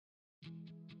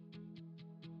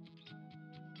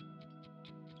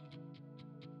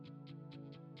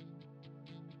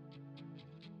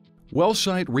Well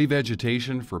site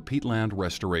revegetation for peatland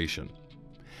restoration.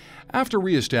 After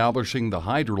reestablishing the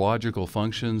hydrological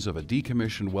functions of a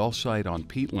decommissioned well site on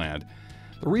peatland,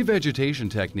 the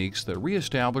revegetation techniques that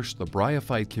reestablish the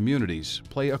bryophyte communities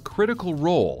play a critical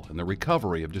role in the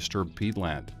recovery of disturbed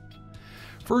peatland.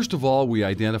 First of all, we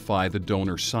identify the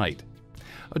donor site.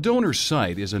 A donor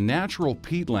site is a natural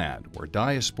peatland where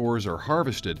diaspores are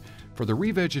harvested for the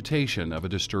revegetation of a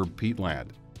disturbed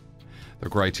peatland. The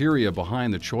criteria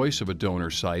behind the choice of a donor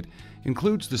site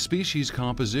includes the species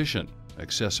composition,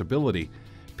 accessibility,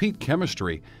 peat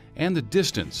chemistry, and the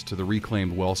distance to the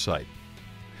reclaimed well site.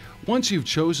 Once you've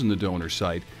chosen the donor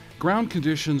site, ground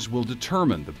conditions will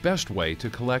determine the best way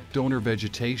to collect donor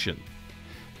vegetation.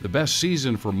 The best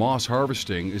season for moss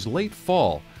harvesting is late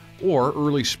fall or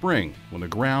early spring when the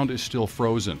ground is still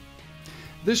frozen.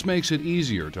 This makes it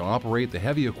easier to operate the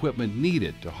heavy equipment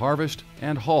needed to harvest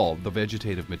and haul the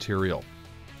vegetative material.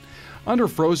 Under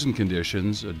frozen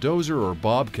conditions, a dozer or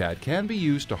bobcat can be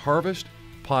used to harvest,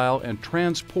 pile, and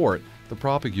transport the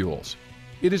propagules.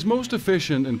 It is most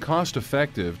efficient and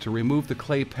cost-effective to remove the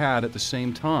clay pad at the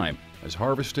same time as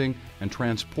harvesting and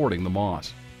transporting the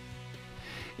moss.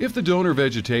 If the donor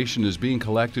vegetation is being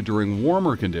collected during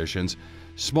warmer conditions,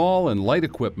 small and light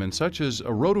equipment such as a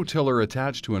rototiller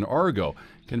attached to an Argo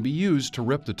can be used to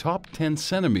rip the top 10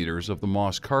 centimeters of the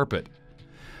moss carpet.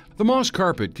 The moss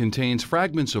carpet contains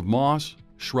fragments of moss,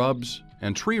 shrubs,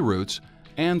 and tree roots,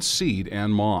 and seed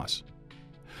and moss.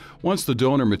 Once the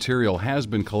donor material has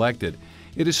been collected,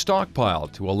 it is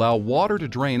stockpiled to allow water to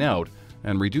drain out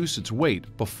and reduce its weight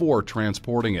before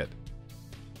transporting it.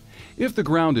 If the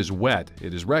ground is wet,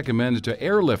 it is recommended to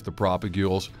airlift the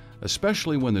propagules,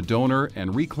 especially when the donor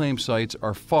and reclaim sites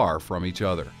are far from each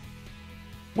other.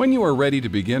 When you are ready to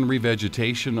begin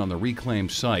revegetation on the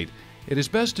reclaimed site, it is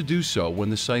best to do so when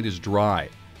the site is dry.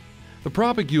 The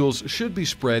propagules should be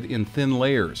spread in thin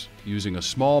layers using a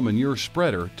small manure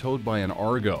spreader towed by an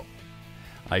Argo.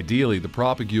 Ideally, the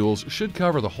propagules should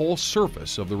cover the whole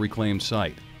surface of the reclaimed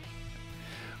site.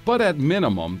 But at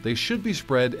minimum, they should be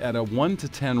spread at a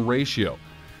 1:10 ratio.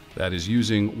 That is,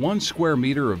 using 1 square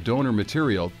meter of donor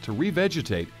material to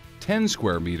revegetate 10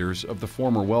 square meters of the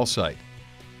former well site.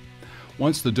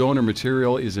 Once the donor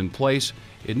material is in place,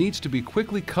 it needs to be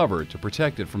quickly covered to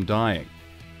protect it from dying.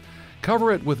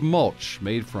 Cover it with mulch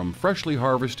made from freshly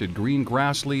harvested green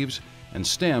grass leaves and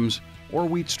stems or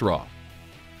wheat straw.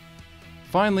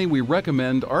 Finally, we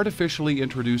recommend artificially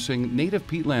introducing native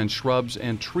peatland shrubs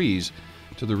and trees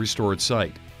to the restored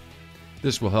site.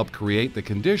 This will help create the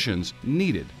conditions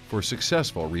needed for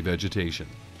successful revegetation.